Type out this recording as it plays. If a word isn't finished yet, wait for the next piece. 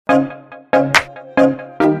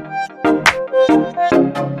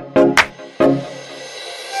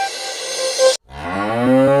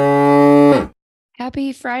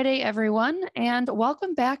Happy Friday, everyone, and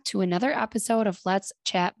welcome back to another episode of Let's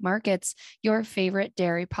Chat Markets, your favorite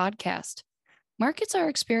dairy podcast. Markets are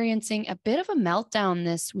experiencing a bit of a meltdown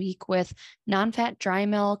this week with non-fat dry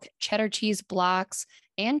milk, cheddar cheese blocks,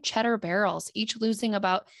 and cheddar barrels, each losing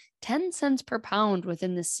about 10 cents per pound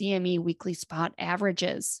within the CME weekly spot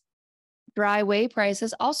averages. Dry whey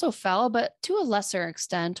prices also fell, but to a lesser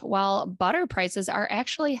extent, while butter prices are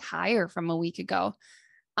actually higher from a week ago.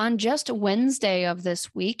 On just Wednesday of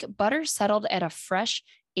this week, butter settled at a fresh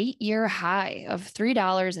 8-year high of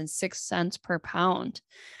 $3.06 per pound.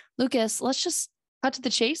 Lucas, let's just cut to the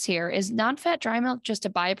chase here. Is non-fat dry milk just a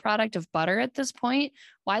byproduct of butter at this point?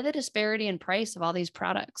 Why the disparity in price of all these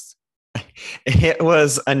products? It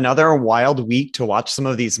was another wild week to watch some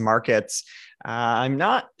of these markets. I'm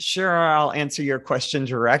not sure I'll answer your question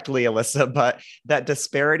directly, Alyssa, but that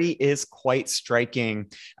disparity is quite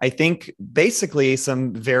striking. I think basically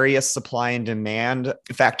some various supply and demand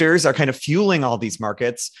factors are kind of fueling all these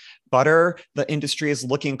markets. Butter, the industry is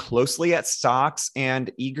looking closely at stocks and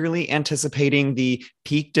eagerly anticipating the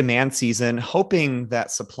peak demand season, hoping that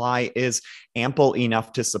supply is ample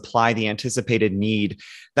enough to supply the anticipated need.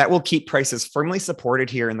 That will keep prices firmly supported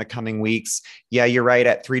here in the coming weeks. Yeah, you're right.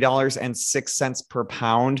 At $3.06 per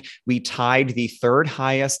pound, we tied the third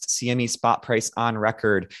highest CME spot price on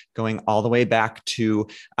record, going all the way back to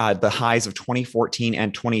the highs of 2014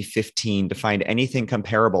 and 2015 to find anything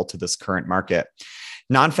comparable to this current market.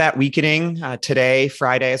 Non-fat weakening today,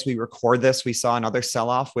 Friday, as we record this, we saw another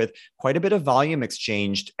sell-off with quite a bit of volume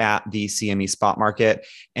exchanged at the CME spot market.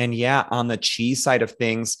 And yeah, on the cheese side of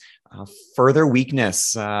things, further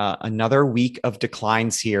weakness, another week of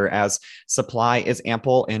declines here as supply is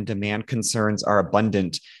ample and demand concerns are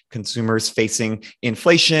abundant. Consumers facing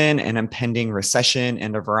inflation and impending recession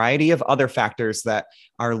and a variety of other factors that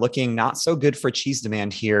are looking not so good for cheese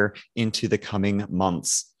demand here into the coming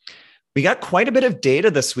months. We got quite a bit of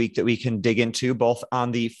data this week that we can dig into, both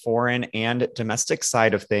on the foreign and domestic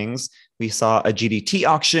side of things. We saw a GDT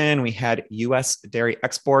auction, we had US dairy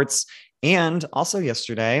exports, and also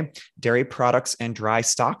yesterday, dairy products and dry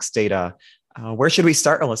stocks data. Where should we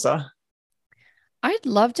start, Alyssa? I'd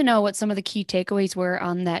love to know what some of the key takeaways were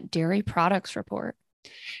on that dairy products report.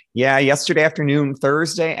 Yeah,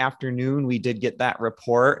 Thursday afternoon, we did get that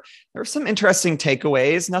report. There were some interesting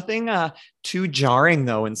takeaways, nothing too jarring,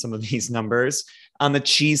 though, in some of these numbers. On the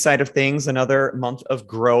cheese side of things, another month of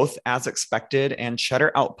growth as expected, and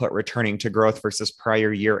cheddar output returning to growth versus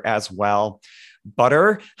prior year as well.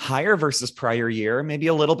 Butter higher versus prior year, maybe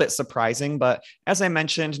a little bit surprising, but as I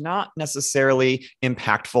mentioned, not necessarily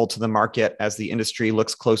impactful to the market as the industry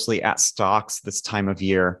looks closely at stocks this time of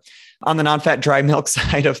year. On the non-fat dry milk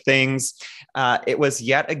side of things, it was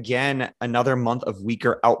yet again another month of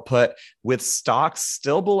weaker output with stocks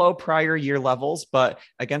still below prior year levels, but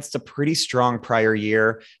against a pretty strong prior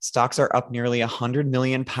year. Stocks are up nearly 100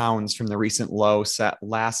 million pounds from the recent low set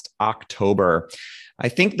last October. I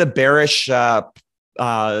think the bearish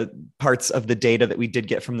parts of the data that we did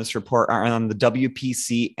get from this report are on the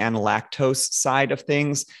WPC and lactose side of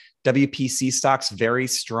things. WPC stocks very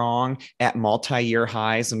strong at multi-year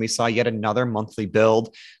highs, and we saw yet another monthly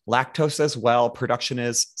build. Lactose as well, production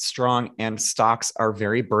is strong and stocks are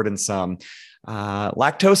very burdensome.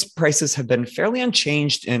 Lactose prices have been fairly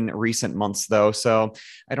unchanged in recent months, though, so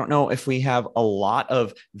I don't know if we have a lot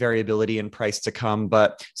of variability in price to come,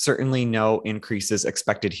 but certainly no increases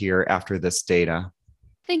expected here after this data.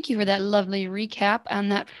 Thank you for that lovely recap on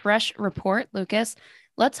that fresh report, Lucas.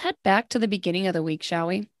 Let's head back to the beginning of the week, shall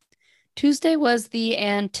we? Tuesday was the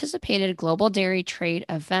anticipated global dairy trade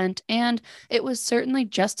event, and it was certainly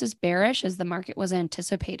just as bearish as the market was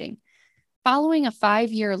anticipating. Following a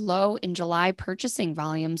 5-year low in July purchasing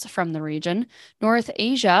volumes from the region, North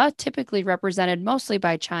Asia, typically represented mostly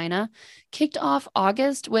by China, kicked off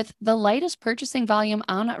August with the lightest purchasing volume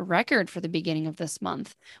on record for the beginning of this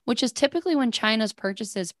month, which is typically when China's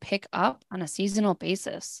purchases pick up on a seasonal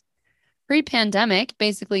basis. Pre-pandemic,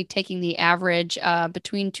 basically taking the average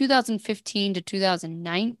between 2015 to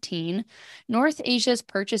 2019, North Asia's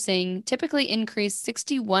purchasing typically increased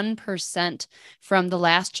 61% from the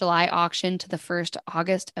last July auction to the first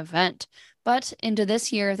August event. But into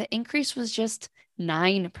this year, the increase was just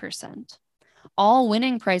 9%. All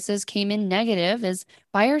winning prices came in negative as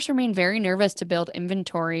buyers remain very nervous to build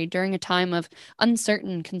inventory during a time of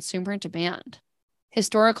uncertain consumer demand.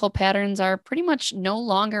 Historical patterns are pretty much no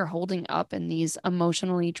longer holding up in these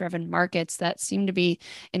emotionally driven markets that seem to be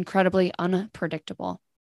incredibly unpredictable.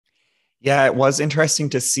 Yeah, it was interesting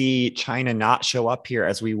to see China not show up here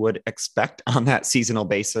as we would expect on that seasonal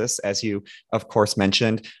basis, as you, of course,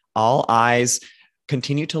 mentioned. All eyes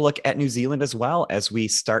continue to look at New Zealand as well as we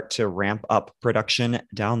start to ramp up production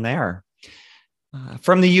down there.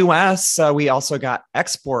 From the US, we also got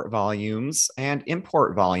export volumes and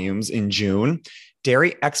import volumes in June.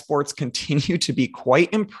 Dairy exports continue to be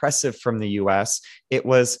quite impressive from the US. It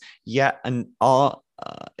was an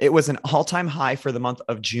all-time high for the month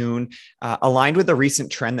of June, aligned with the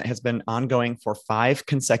recent trend that has been ongoing for 5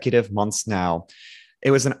 consecutive months now. It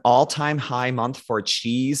was an all-time high month for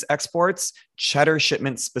cheese exports, cheddar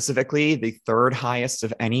shipments specifically, the third highest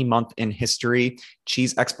of any month in history.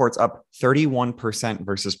 Cheese exports up 31%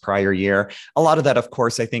 versus prior year. A lot of that, of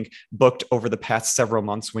course, I think booked over the past several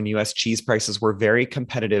months when US cheese prices were very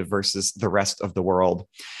competitive versus the rest of the world.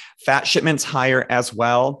 Fat shipments higher as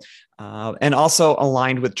well. And also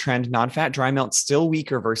aligned with trend, non-fat dry milk still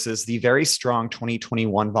weaker versus the very strong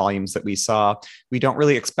 2021 volumes that we saw. We don't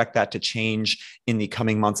really expect that to change in the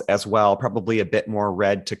coming months as well. Probably a bit more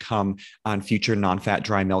red to come on future non-fat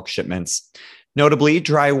dry milk shipments. Notably,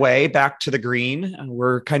 dry whey back to the green.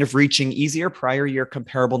 We're kind of reaching easier prior year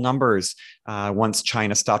comparable numbers once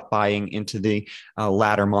China stopped buying into the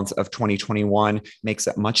latter months of 2021. Makes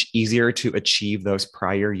it much easier to achieve those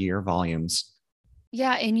prior year volumes.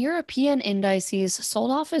 Yeah, and European indices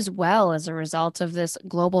sold off as well as a result of this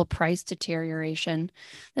global price deterioration.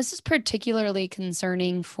 This is particularly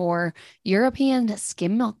concerning for European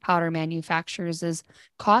skim milk powder manufacturers as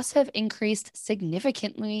costs have increased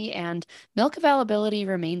significantly and milk availability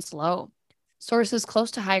remains low. Sources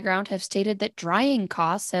close to high ground have stated that drying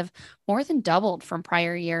costs have more than doubled from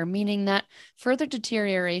prior year, meaning that further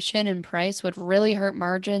deterioration in price would really hurt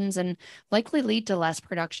margins and likely lead to less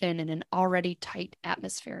production in an already tight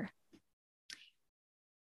atmosphere.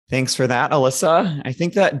 Thanks for that, Alyssa. I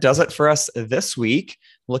think that does it for us this week.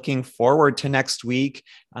 Looking forward to next week.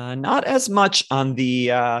 Not as much on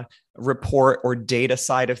the report or data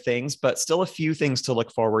side of things, but still a few things to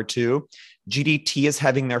look forward to. GDT is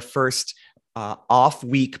having their first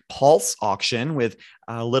off-week pulse auction with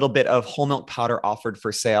a little bit of whole milk powder offered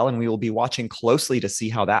for sale, and we will be watching closely to see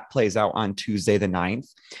how that plays out on Tuesday the 9th.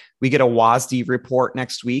 We get a WASDE report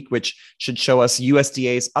next week, which should show us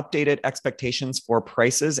USDA's updated expectations for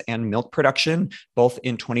prices and milk production, both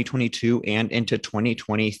in 2022 and into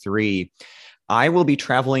 2023. I will be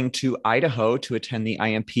traveling to Idaho to attend the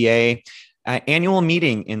IMPA annual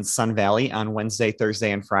meeting in Sun Valley on Wednesday,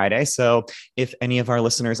 Thursday, and Friday. So if any of our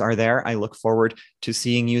listeners are there, I look forward to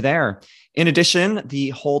seeing you there. In addition, the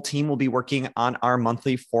whole team will be working on our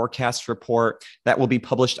monthly forecast report that will be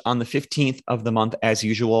published on the 15th of the month as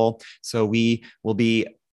usual. So we will be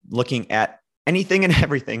looking at anything and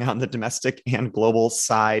everything on the domestic and global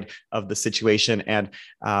side of the situation and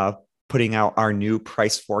putting out our new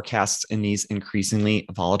price forecasts in these increasingly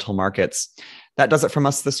volatile markets. That does it from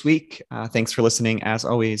us this week. Thanks for listening. As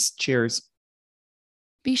always, cheers.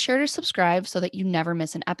 Be sure to subscribe so that you never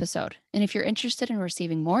miss an episode. And if you're interested in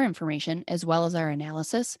receiving more information as well as our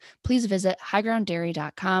analysis, please visit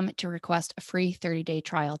highgrounddairy.com to request a free 30-day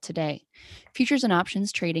trial today. Futures and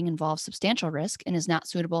options trading involves substantial risk and is not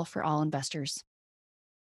suitable for all investors.